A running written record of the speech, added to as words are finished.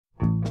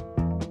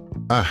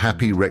A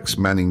happy Rex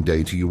Manning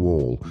Day to you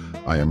all.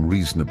 I am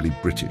reasonably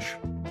British.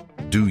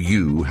 Do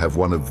you have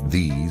one of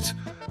these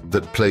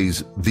that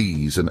plays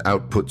these and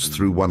outputs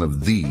through one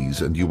of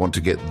these, and you want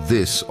to get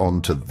this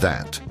onto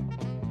that?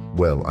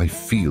 Well, I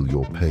feel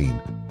your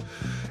pain.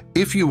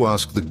 If you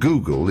ask the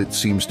Google, it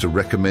seems to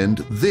recommend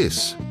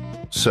this.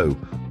 So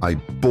I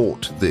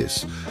bought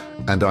this,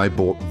 and I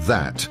bought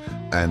that,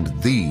 and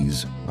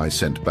these I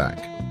sent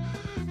back.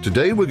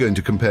 Today we're going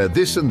to compare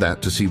this and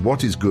that to see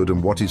what is good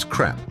and what is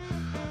crap.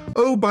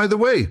 Oh, by the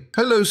way,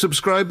 hello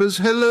subscribers,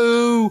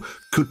 hello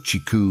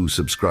Coochie-coo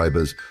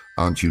subscribers.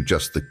 Aren't you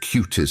just the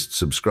cutest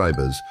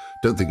subscribers?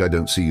 Don't think I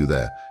don't see you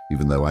there,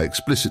 even though I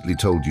explicitly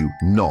told you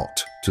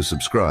not to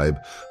subscribe.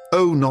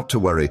 Oh, not to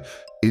worry.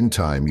 In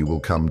time you will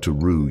come to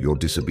rue your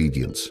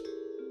disobedience.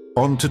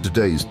 On to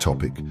today's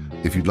topic.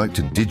 If you'd like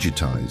to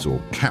digitize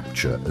or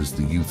capture, as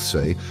the youth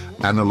say,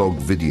 analog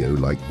video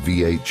like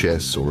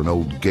VHS or an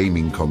old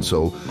gaming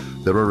console,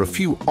 there are a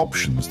few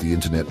options the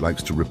internet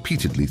likes to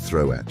repeatedly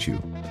throw at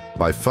you.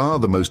 By far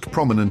the most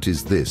prominent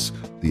is this,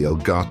 the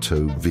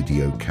Elgato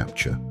video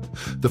capture.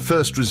 The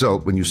first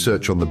result when you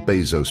search on the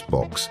Bezos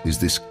box is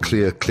this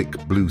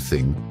ClearClick blue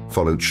thing,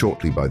 followed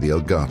shortly by the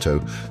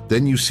Elgato.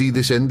 Then you see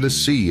this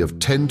endless sea of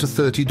 $10 to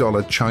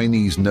 $30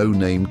 Chinese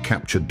no-name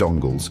capture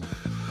dongles.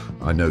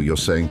 I know you're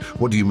saying,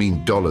 what do you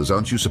mean dollars?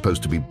 Aren't you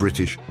supposed to be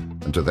British?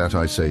 And to that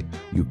I say,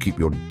 you keep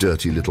your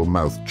dirty little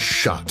mouth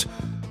shut.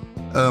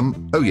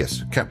 Oh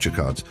yes, capture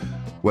cards.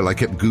 Well, I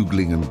kept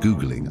Googling and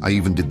Googling. I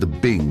even did the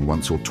Bing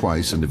once or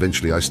twice, and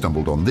eventually I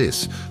stumbled on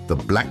this, the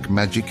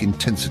Blackmagic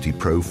Intensity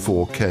Pro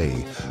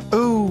 4K.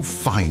 Oh,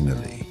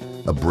 finally,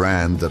 a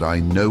brand that I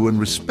know and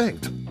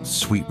respect.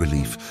 Sweet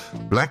relief.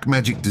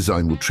 Blackmagic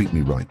Design will treat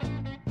me right.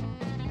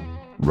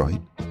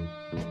 Right?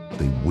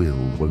 They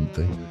will, won't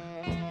they?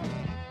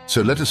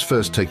 So let us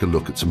first take a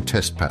look at some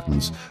test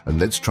patterns, and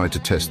let's try to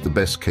test the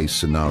best case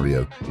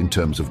scenario in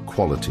terms of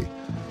quality.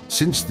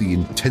 Since the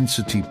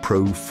Intensity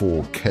Pro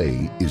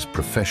 4K is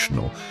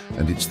professional,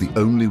 and it's the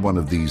only one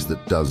of these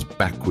that does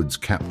backwards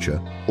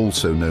capture,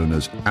 also known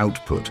as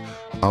output,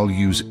 I'll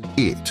use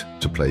it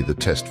to play the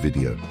test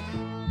video.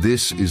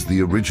 This is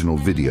the original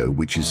video,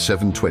 which is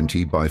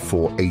 720 by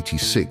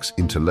 486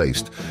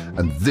 interlaced,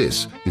 and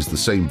this is the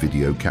same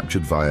video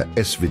captured via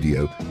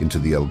S-Video into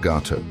the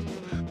Elgato.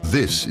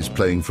 This is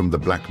playing from the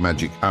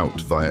Blackmagic out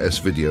via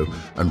S-Video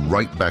and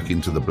right back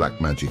into the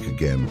Blackmagic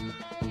again.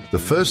 The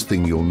first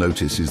thing you'll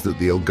notice is that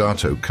the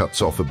Elgato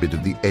cuts off a bit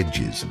of the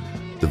edges.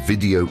 The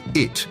video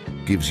it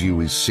gives you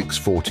is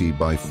 640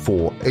 by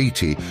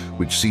 480,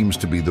 which seems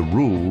to be the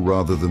rule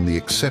rather than the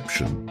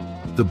exception.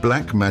 The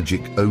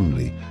Blackmagic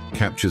only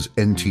captures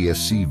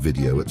NTSC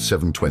video at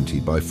 720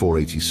 by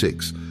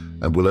 486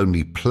 and will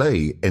only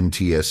play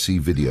NTSC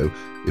video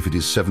if it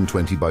is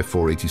 720 by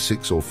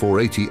 486 or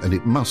 480, and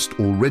it must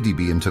already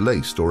be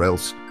interlaced or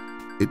else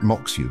it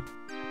mocks you.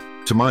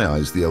 To my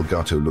eyes, the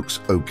Elgato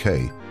looks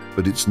okay,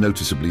 but it's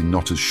noticeably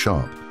not as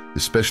sharp,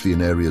 especially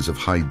in areas of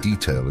high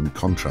detail and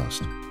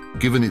contrast.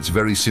 Given its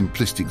very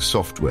simplistic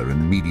software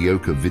and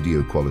mediocre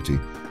video quality,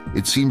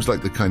 it seems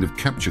like the kind of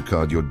capture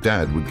card your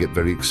dad would get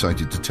very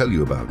excited to tell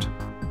you about.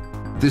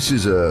 This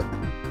is a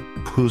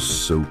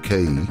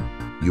puss-okay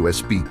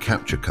USB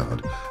capture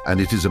card, and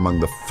it is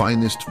among the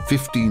finest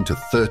 $15 to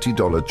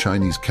 $30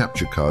 Chinese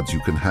capture cards you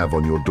can have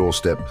on your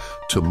doorstep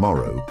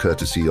tomorrow,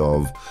 courtesy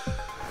of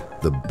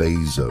the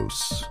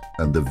Bezos.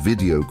 And the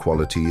video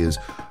quality is,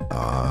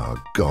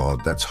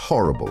 God, that's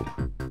horrible.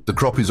 The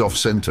crop is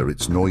off-center,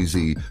 it's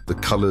noisy, the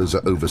colors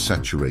are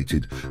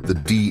oversaturated, the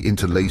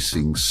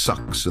de-interlacing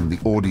sucks, and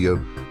the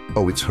audio,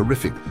 oh, it's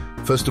horrific.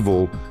 First of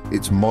all,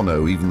 it's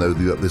mono, even though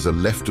there's a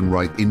left and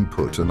right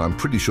input, and I'm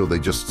pretty sure they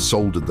just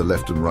soldered the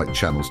left and right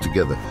channels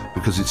together,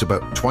 because it's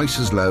about twice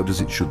as loud as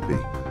it should be.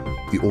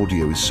 The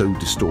audio is so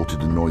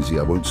distorted and noisy,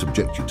 I won't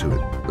subject you to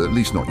it, but at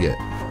least not yet.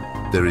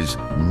 There is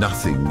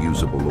nothing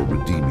usable or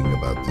redeeming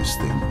about this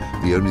thing.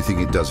 The only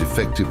thing it does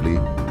effectively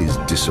is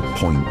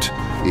disappoint.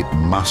 It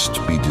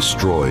must be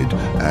destroyed,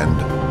 and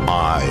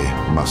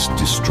I must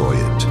destroy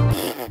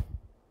it.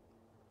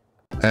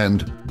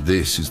 And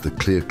this is the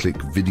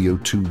ClearClick Video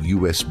 2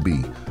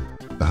 USB.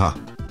 Aha,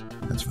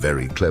 that's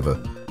very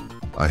clever.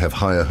 I have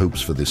higher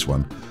hopes for this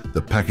one.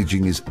 The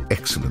packaging is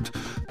excellent.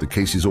 The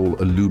case is all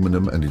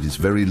aluminum and it is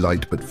very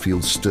light but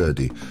feels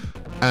sturdy.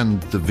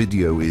 And the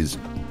video is,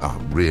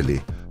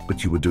 really?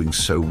 But you were doing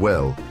so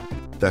well.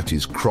 That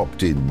is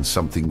cropped in,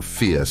 something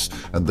fierce,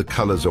 and the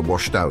colors are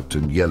washed out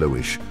and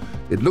yellowish.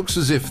 It looks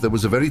as if there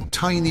was a very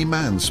tiny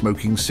man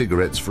smoking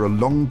cigarettes for a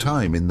long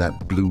time in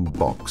that blue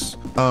box.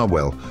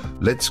 Well,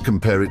 let's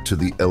compare it to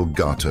the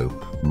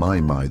Elgato. My,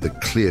 the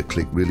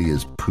ClearClick really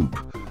is poop.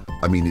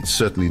 I mean, it's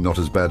certainly not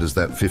as bad as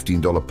that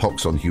 $15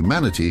 pox on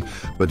humanity,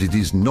 but it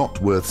is not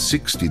worth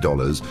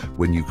 $60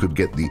 when you could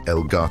get the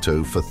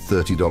Elgato for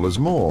 $30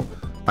 more.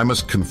 I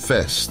must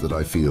confess that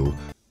I feel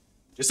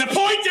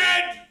disappointed!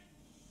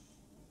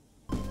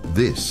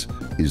 This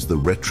is the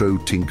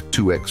RetroTink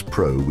 2X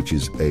Pro, which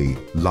is a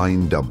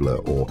line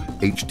doubler or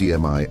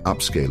HDMI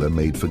upscaler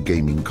made for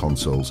gaming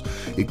consoles.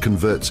 It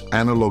converts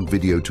analog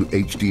video to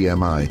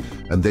HDMI,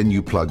 and then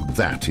you plug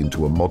that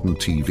into a modern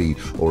TV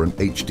or an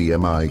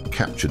HDMI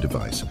capture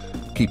device.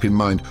 Keep in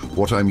mind,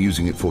 what I'm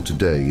using it for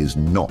today is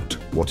not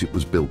what it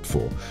was built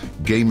for.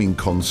 Gaming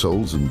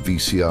consoles and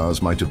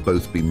VCRs might have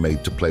both been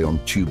made to play on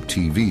tube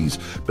TVs,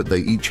 but they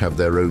each have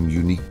their own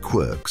unique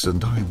quirks,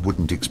 and I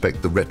wouldn't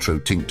expect the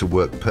RetroTink to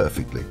work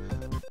perfectly.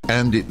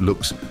 And it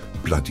looks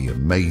bloody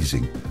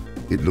amazing.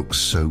 It looks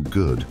so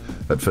good.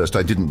 At first,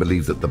 I didn't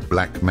believe that the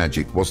black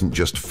magic wasn't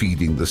just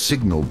feeding the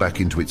signal back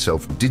into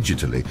itself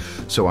digitally,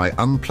 so I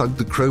unplugged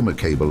the chroma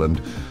cable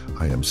and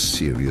I am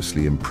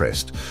seriously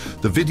impressed.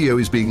 The video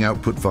is being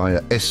output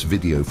via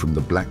S-Video from the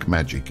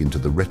Blackmagic into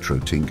the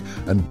RetroTink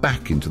and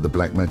back into the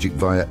Blackmagic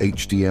via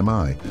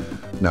HDMI.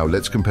 Now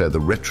let's compare the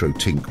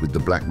RetroTink with the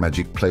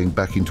Blackmagic playing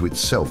back into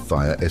itself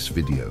via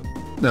S-Video.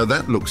 Now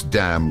that looks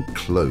damn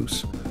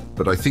close,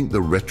 but I think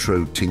the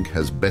RetroTink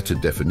has better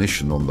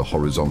definition on the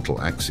horizontal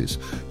axis.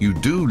 You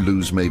do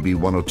lose maybe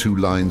 1 or 2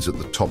 lines at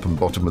the top and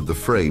bottom of the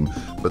frame,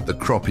 but the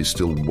crop is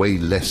still way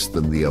less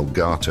than the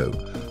Elgato.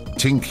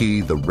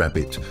 Tinky the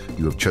Rabbit,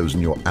 you have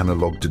chosen your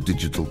analog to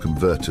digital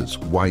converters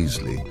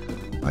wisely.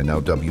 I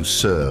now dub you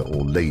Sir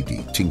or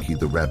Lady Tinky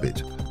the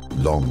Rabbit.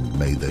 Long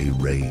may they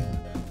reign.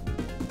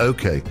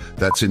 Okay,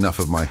 that's enough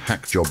of my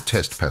hack job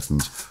test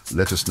patterns.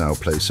 Let us now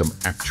play some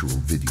actual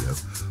video.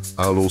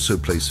 I'll also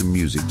play some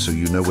music so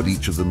you know what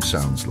each of them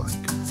sounds like.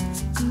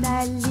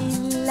 När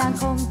lillan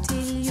kom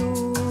till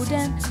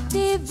jorden,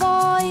 det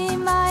var i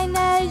maj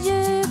när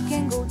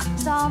göken god,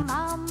 sa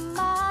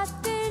mamma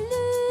att det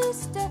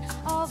lyste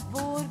av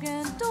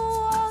vårgrönt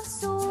och av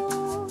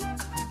sol.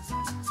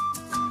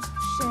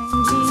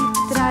 Sjön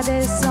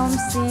glittrade som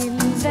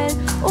silver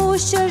och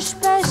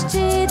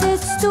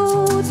körsbärsträdet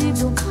stod i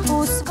blom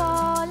och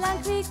svalan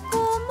kvick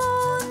och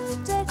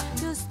munter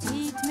just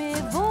hit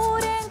med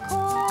våren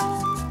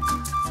kom.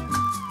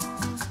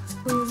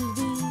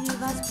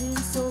 Ulvivans bryn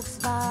såg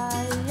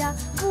svaja,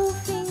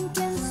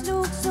 bofinken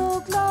slog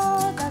så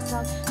glada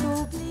slag.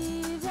 Då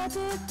blev jag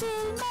döpt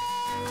till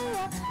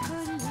Maja,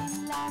 för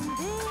lillan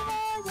det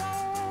var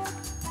jag.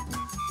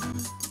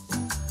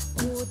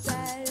 Och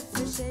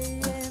därför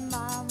säger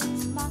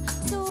mamma,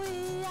 så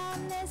är jag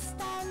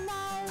nästan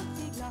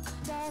alltid glad.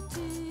 Jag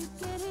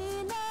tycker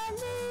hela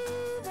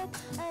livet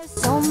är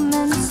som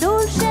en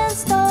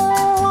solskensdag.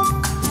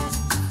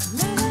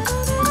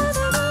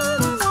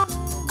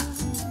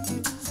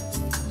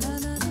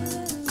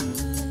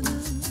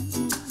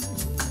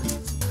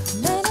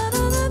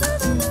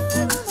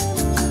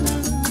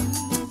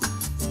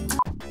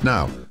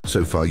 Now,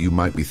 so far you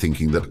might be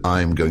thinking that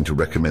I'm going to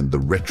recommend the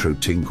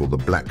RetroTink or the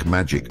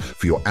Blackmagic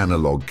for your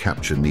analog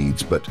capture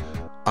needs, but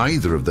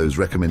either of those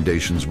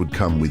recommendations would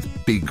come with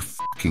big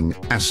fucking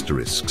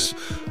asterisks.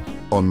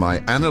 On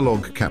my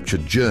analog capture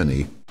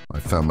journey,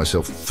 I found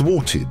myself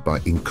thwarted by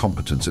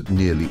incompetence at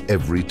nearly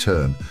every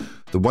turn.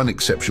 The one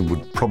exception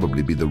would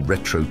probably be the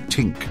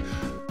RetroTink.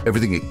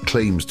 Everything it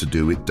claims to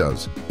do, it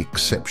does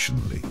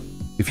exceptionally.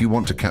 If you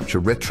want to capture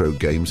retro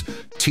games,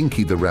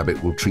 Tinky the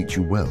Rabbit will treat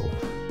you well.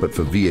 But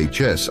for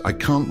VHS, I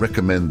can't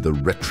recommend the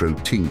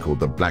RetroTink or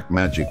the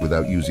Blackmagic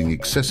without using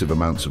excessive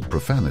amounts of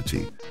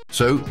profanity.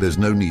 So there's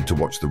no need to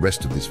watch the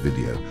rest of this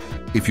video.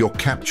 If you're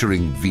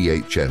capturing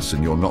VHS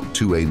and you're not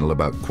too anal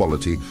about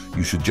quality,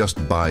 you should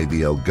just buy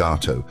the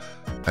Elgato.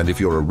 And if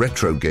you're a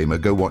retro gamer,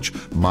 go watch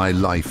My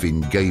Life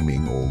in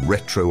Gaming or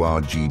Retro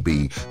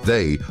RGB.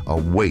 They are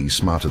way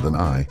smarter than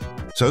I.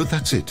 So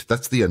that's it.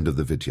 That's the end of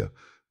the video.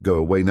 Go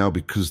away now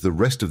because the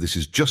rest of this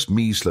is just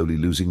me slowly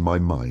losing my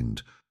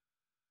mind.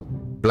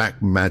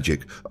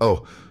 Blackmagic.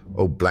 Oh,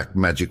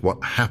 Blackmagic,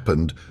 what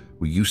happened?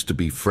 We used to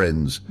be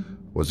friends.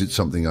 Was it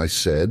something I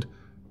said?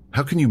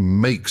 How can you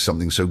make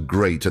something so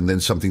great and then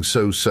something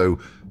so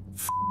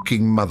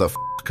fucking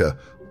motherfucker?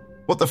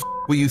 What the f***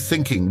 were you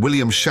thinking?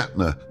 William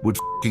Shatner would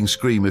fucking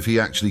scream if he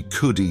actually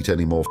could eat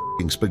any more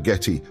fucking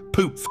spaghetti.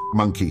 Poop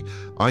monkey.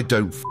 I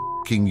don't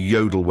fucking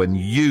yodel when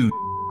you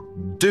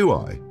do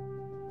I?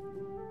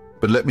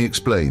 But let me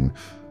explain.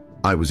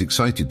 I was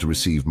excited to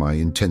receive my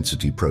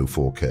Intensity Pro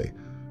 4K.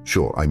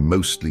 Sure, I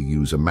mostly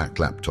use a Mac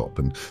laptop,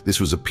 and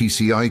this was a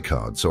PCI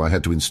card, so I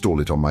had to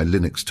install it on my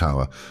Linux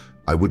tower.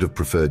 I would have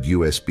preferred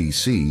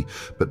USB-C,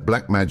 but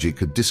Blackmagic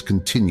had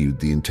discontinued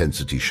the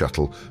Intensity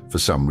Shuttle for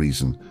some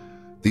reason.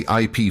 The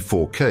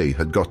IP4K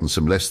had gotten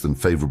some less than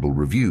favorable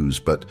reviews,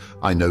 but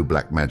I know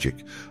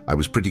Blackmagic. I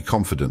was pretty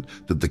confident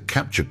that the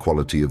capture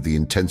quality of the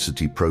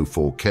Intensity Pro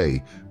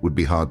 4K would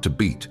be hard to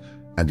beat,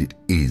 and it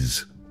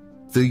is.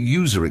 The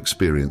user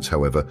experience,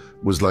 however,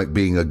 was like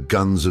being a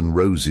Guns N'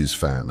 Roses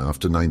fan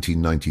after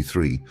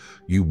 1993.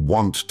 You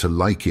want to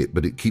like it,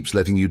 but it keeps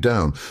letting you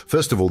down.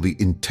 First of all, the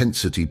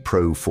Intensity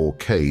Pro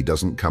 4K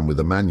doesn't come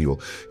with a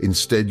manual.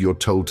 Instead, you're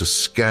told to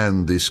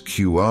scan this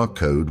QR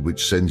code,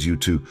 which sends you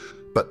to...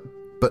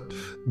 But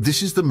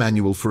this is the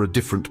manual for a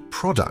different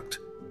product.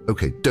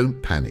 Okay, don't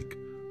panic.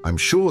 I'm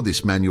sure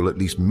this manual at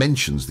least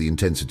mentions the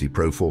Intensity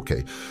Pro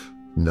 4K.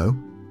 No?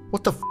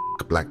 What the f***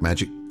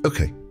 Blackmagic.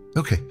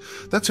 Okay,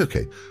 that's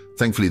okay.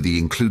 Thankfully, the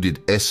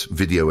included S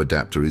video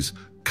adapter is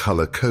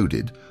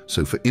color-coded,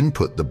 so for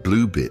input, the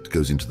blue bit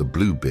goes into the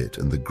blue bit,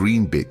 and the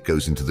green bit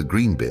goes into the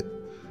green bit.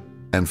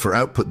 And for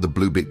output, the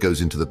blue bit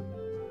goes into the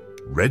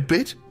red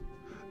bit,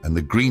 and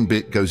the green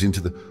bit goes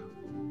into the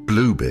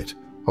blue bit.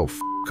 Oh, f***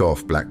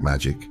 off,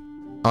 Blackmagic.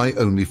 I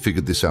only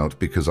figured this out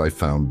because I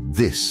found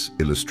this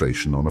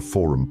illustration on a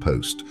forum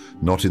post,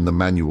 not in the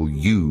manual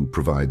you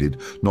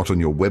provided, not on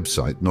your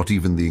website, not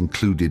even the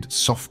included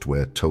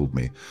software told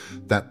me.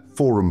 That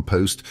forum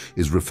post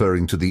is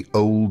referring to the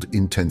old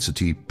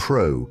Intensity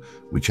Pro,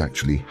 which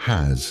actually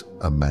has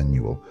a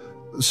manual.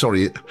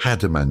 Sorry, it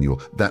had a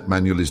manual. That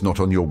manual is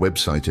not on your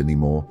website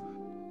anymore.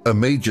 A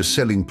major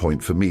selling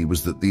point for me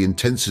was that the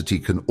Intensity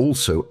can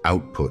also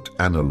output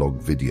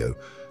analog video.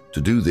 To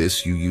do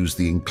this, you use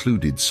the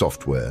included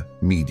software,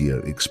 Media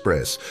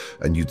Express,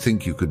 and you'd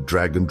think you could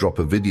drag and drop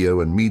a video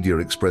and Media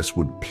Express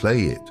would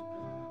play it.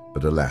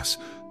 But alas,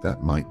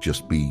 that might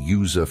just be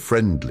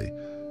user-friendly.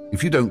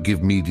 If you don't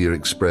give Media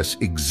Express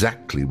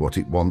exactly what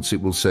it wants,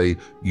 it will say,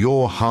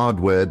 "Your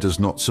hardware does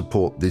not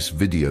support this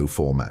video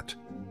format."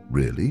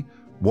 Really?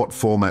 What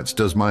formats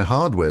does my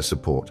hardware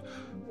support?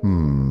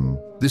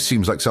 This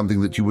seems like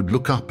something that you would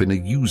look up in a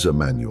user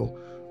manual.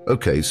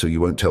 Okay, so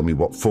you won't tell me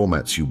what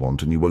formats you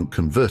want and you won't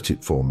convert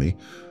it for me.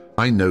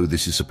 I know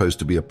this is supposed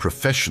to be a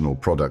professional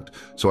product,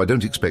 so I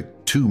don't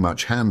expect too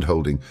much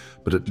hand-holding,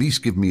 but at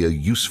least give me a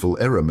useful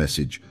error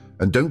message.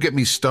 And don't get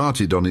me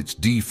started on its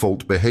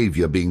default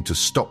behavior being to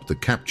stop the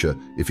capture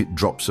if it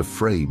drops a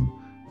frame.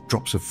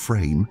 Drops a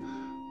frame?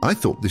 I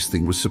thought this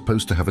thing was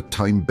supposed to have a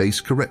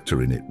time-based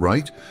corrector in it,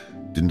 right?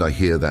 Didn't I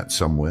hear that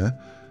somewhere?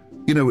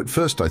 You know, at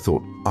first I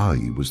thought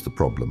I was the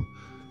problem.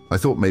 I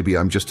thought maybe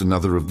I'm just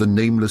another of the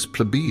nameless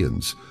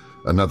plebeians,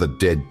 another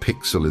dead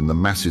pixel in the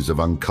masses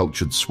of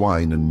uncultured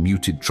swine and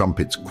muted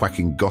trumpets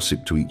quacking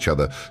gossip to each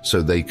other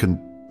so they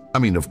can... I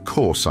mean, of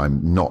course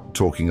I'm not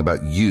talking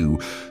about you,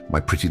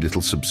 my pretty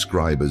little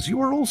subscribers. You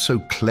are all so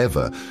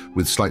clever,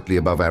 with slightly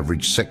above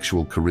average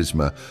sexual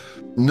charisma.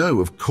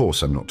 No, of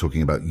course I'm not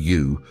talking about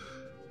you.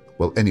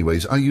 Well,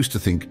 anyways, I used to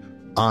think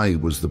I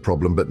was the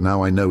problem, but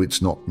now I know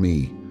it's not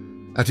me.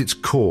 At its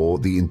core,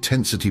 the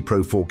Intensity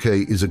Pro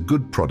 4K is a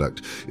good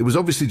product. It was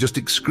obviously just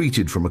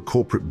excreted from a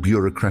corporate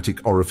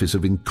bureaucratic orifice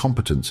of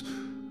incompetence.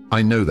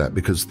 I know that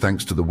because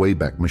thanks to the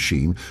Wayback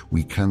Machine,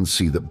 we can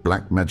see that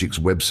Blackmagic's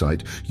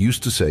website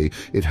used to say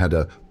it had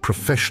a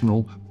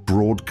professional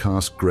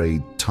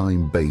broadcast-grade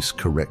time-based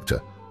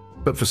corrector.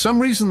 But for some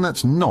reason,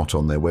 that's not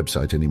on their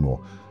website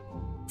anymore.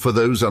 For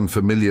those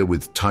unfamiliar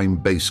with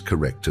time-based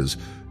correctors,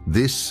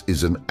 this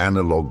is an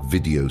analog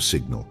video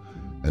signal.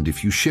 And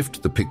if you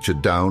shift the picture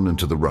down and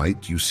to the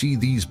right, you see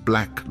these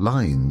black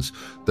lines.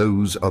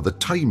 Those are the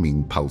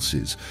timing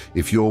pulses.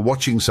 If you're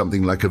watching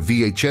something like a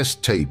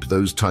VHS tape,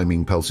 those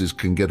timing pulses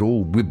can get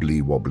all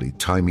wibbly-wobbly,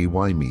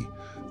 timey-wimey.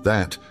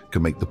 That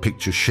can make the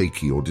picture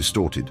shaky or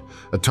distorted.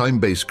 A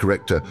time-based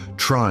corrector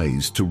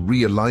tries to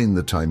realign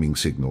the timing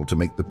signal to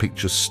make the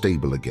picture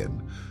stable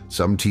again.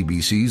 Some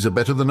TBCs are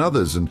better than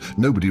others, and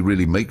nobody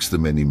really makes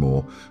them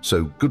anymore,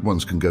 so good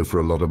ones can go for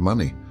a lot of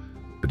money.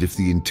 But if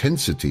the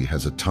Intensity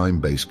has a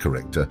time-based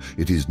corrector,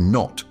 it is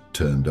not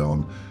turned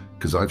on,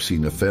 because I've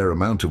seen a fair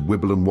amount of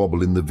wibble and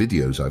wobble in the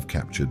videos I've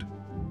captured.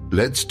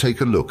 Let's take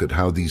a look at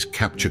how these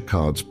capture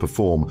cards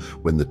perform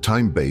when the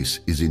time base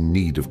is in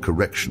need of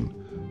correction.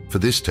 For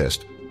this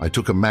test, I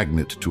took a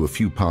magnet to a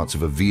few parts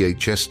of a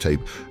VHS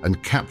tape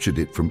and captured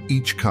it from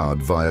each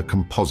card via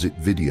composite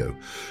video.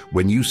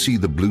 When you see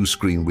the blue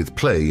screen with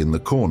play in the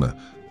corner,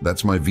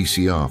 that's my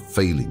VCR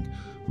failing.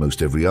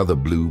 Most every other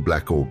blue,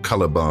 black or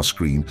color bar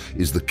screen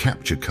is the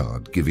capture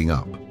card giving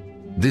up.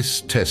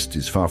 This test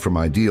is far from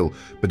ideal,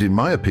 but in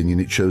my opinion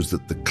it shows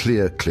that the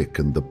ClearClick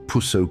and the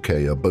Puss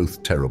OK are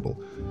both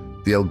terrible.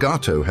 The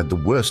Elgato had the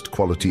worst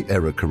quality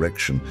error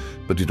correction,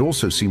 but it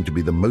also seemed to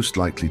be the most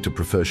likely to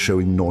prefer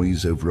showing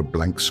noise over a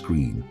blank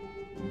screen.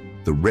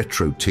 The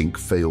RetroTink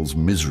fails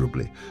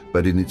miserably,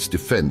 but in its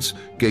defense,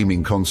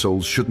 gaming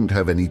consoles shouldn't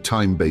have any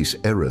time-based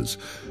errors.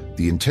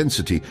 The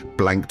Intensity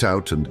blanked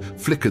out and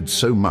flickered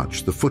so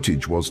much the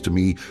footage was, to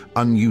me,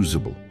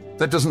 unusable.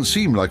 That doesn't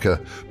seem like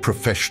a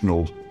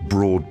professional,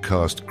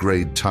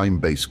 broadcast-grade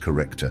time-based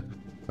corrector.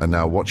 And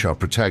now watch our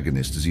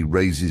protagonist as he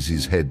raises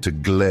his head to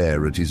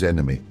glare at his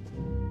enemy.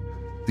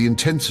 The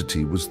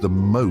Intensity was the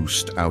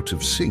most out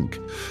of sync.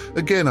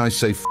 Again, I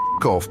say f***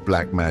 off,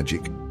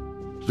 Blackmagic.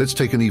 Let's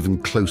take an even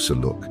closer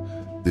look.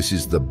 This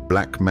is the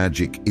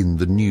Blackmagic in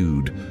the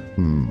nude.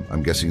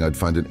 I'm guessing I'd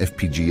find an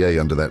FPGA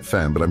under that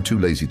fan, but I'm too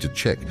lazy to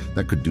check.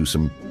 That could do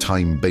some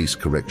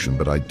time-based correction,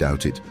 but I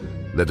doubt it.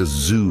 Let us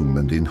zoom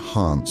and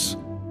enhance.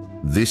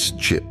 This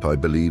chip, I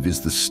believe,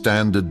 is the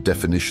standard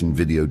definition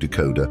video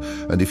decoder,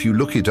 and if you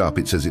look it up,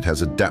 it says it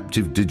has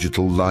adaptive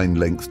digital line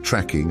length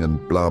tracking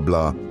and blah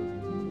blah.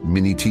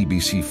 Mini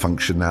TBC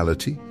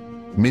functionality?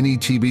 Mini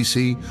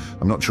TBC?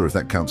 I'm not sure if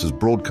that counts as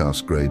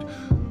broadcast grade.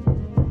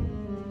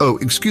 Oh,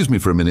 excuse me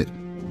for a minute.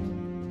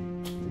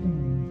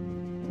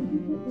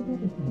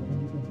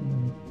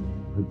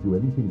 I'd do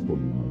anything for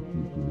you, my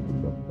cute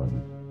little love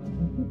bunny.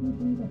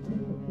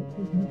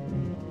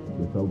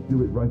 Yes, I'll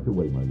do it right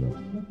away, my love.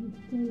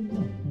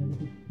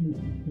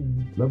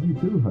 Love you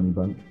too, honey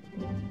bunch.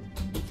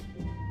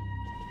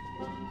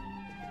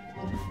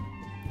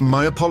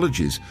 My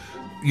apologies.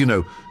 You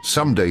know,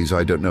 some days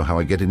I don't know how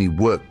I get any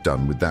work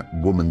done with that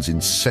woman's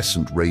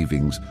incessant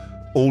ravings.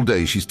 All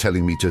day she's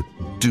telling me to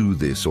do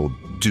this or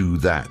do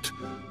that,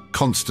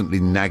 constantly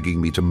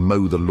nagging me to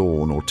mow the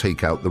lawn or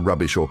take out the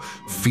rubbish or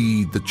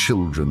feed the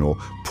children or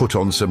put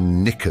on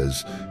some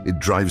knickers. It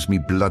drives me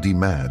bloody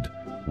mad.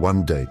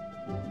 One day,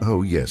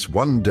 oh yes,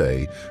 one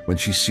day, when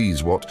she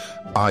sees what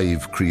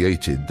I've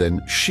created,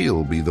 then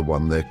she'll be the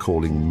one they're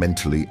calling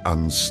mentally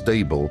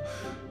unstable.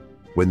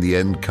 When the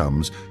end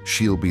comes,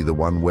 she'll be the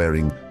one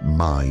wearing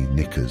my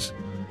knickers.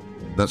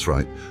 That's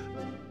right.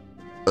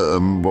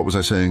 What was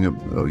I saying?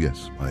 Oh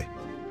yes,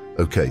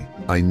 Okay,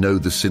 I know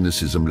the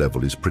cynicism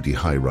level is pretty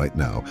high right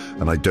now,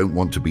 and I don't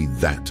want to be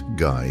that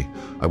guy.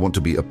 I want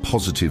to be a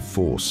positive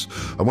force.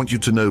 I want you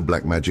to know,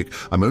 Black Magic,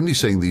 I'm only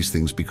saying these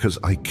things because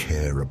I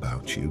care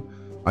about you.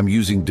 I'm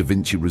using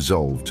DaVinci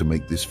Resolve to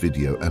make this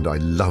video, and I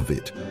love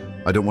it.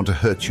 I don't want to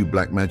hurt you,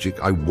 Black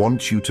Magic. I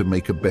want you to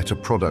make a better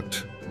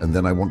product, and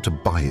then I want to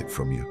buy it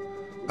from you.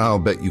 I'll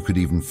bet you could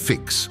even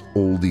fix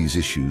all these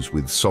issues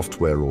with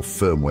software or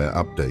firmware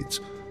updates.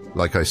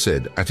 Like I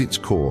said, at its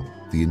core,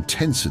 the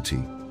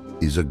Intensity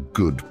is a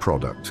good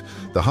product.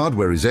 The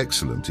hardware is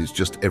excellent, it's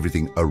just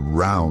everything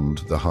around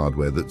the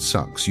hardware that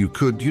sucks. You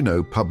could, you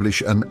know,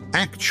 publish an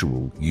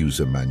actual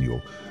user manual.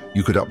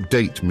 You could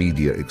update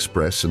Media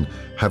Express and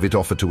have it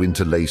offer to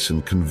interlace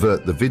and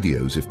convert the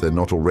videos if they're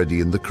not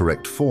already in the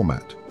correct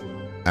format.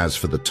 As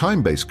for the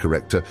time-based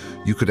corrector,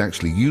 you could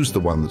actually use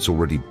the one that's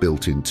already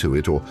built into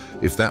it, or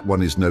if that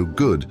one is no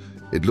good,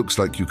 it looks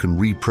like you can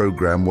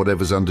reprogram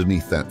whatever's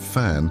underneath that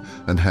fan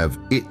and have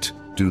it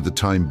do the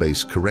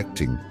time-based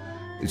correcting.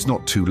 It's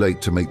not too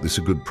late to make this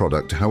a good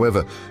product.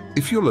 However,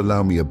 if you'll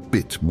allow me a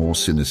bit more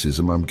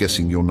cynicism, I'm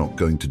guessing you're not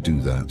going to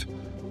do that.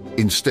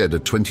 Instead, a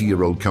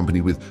 20-year-old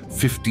company with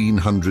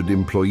 1,500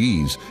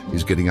 employees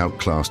is getting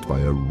outclassed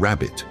by a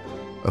rabbit.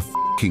 A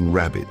f***ing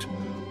rabbit.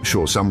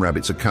 Sure, some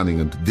rabbits are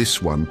cunning, and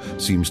this one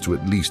seems to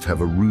at least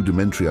have a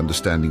rudimentary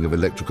understanding of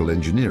electrical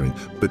engineering,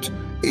 but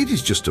it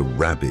is just a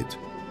rabbit.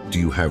 Do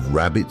you have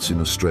rabbits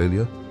in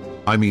Australia?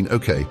 I mean,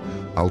 okay,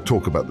 I'll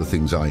talk about the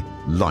things I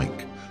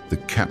like. The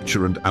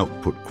capture and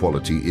output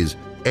quality is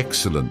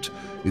excellent.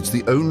 It's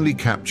the only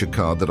capture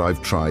card that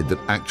I've tried that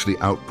actually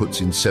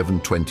outputs in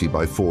 720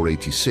 by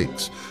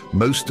 486.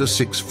 Most are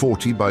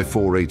 640 by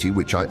 480,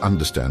 which I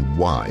understand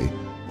why.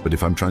 But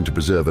if I'm trying to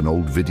preserve an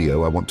old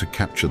video, I want to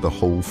capture the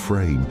whole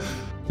frame.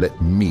 Let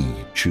me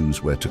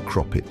choose where to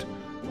crop it.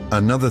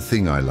 Another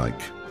thing I like,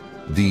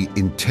 the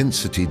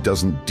Intensity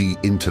doesn't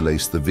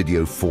de-interlace the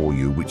video for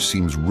you, which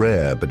seems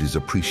rare but is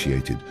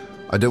appreciated.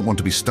 I don't want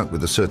to be stuck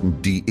with a certain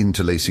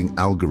de-interlacing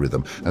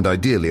algorithm, and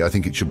ideally I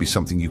think it should be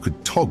something you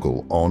could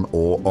toggle on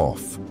or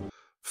off.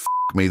 F***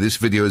 me, this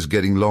video is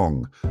getting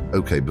long.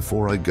 Okay,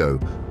 before I go,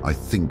 I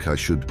think I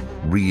should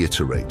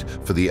reiterate.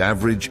 For the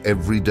average,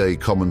 everyday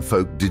common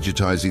folk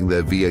digitizing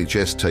their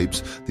VHS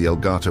tapes, the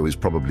Elgato is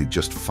probably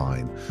just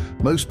fine.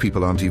 Most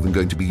people aren't even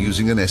going to be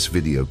using an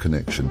S-video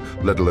connection,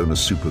 let alone a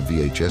Super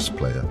VHS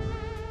player.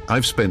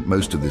 I've spent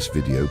most of this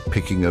video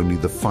picking only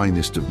the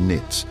finest of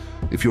nits.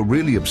 If you're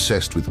really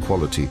obsessed with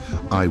quality,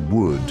 I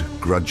would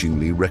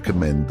grudgingly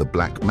recommend the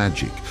Black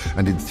Magic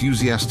and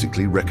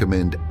enthusiastically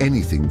recommend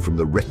anything from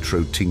the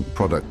Retro Tink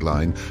product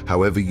line,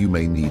 however you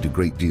may need a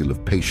great deal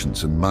of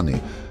patience and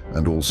money,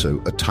 and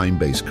also a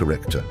time-based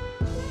corrector.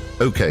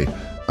 Okay,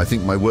 I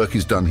think my work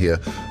is done here.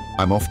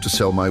 I'm off to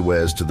sell my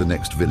wares to the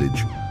next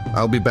village.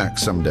 I'll be back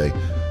someday.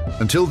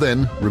 Until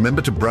then,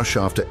 remember to brush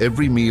after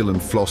every meal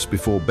and floss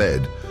before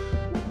bed.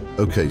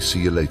 Okay, see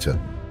you later.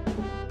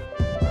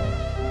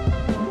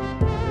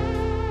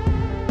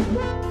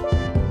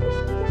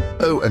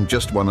 Oh, and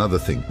just one other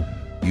thing.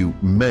 You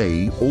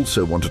may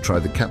also want to try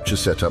the capture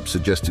setup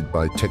suggested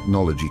by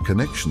Technology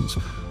Connections.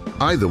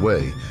 Either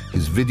way,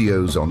 his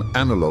videos on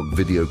analog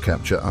video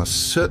capture are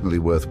certainly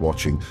worth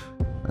watching,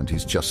 and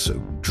he's just so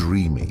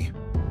dreamy.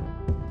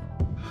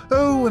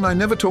 Oh, and I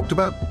never talked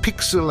about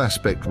pixel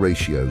aspect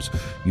ratios.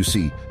 You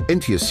see,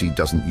 NTSC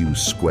doesn't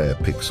use square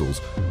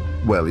pixels.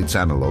 Well, it's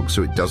analog,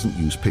 so it doesn't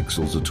use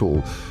pixels at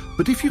all.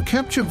 But if you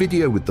capture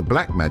video with the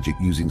Black Magic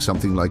using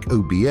something like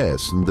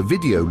OBS and the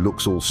video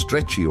looks all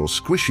stretchy or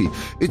squishy,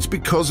 it's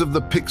because of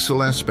the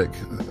pixel aspect.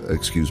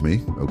 Excuse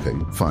me? Okay,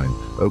 fine.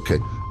 Okay,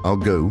 I'll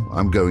go.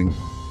 I'm going.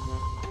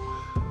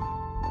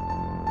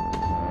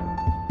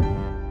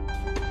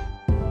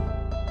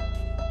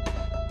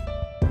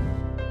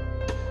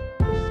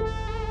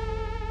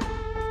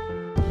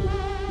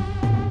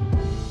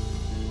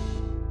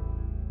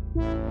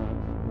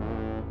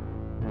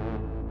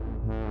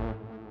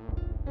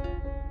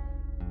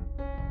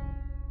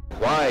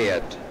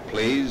 Quiet,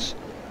 please.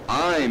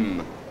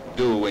 I'm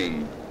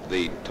doing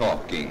the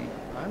talking.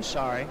 I'm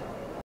sorry.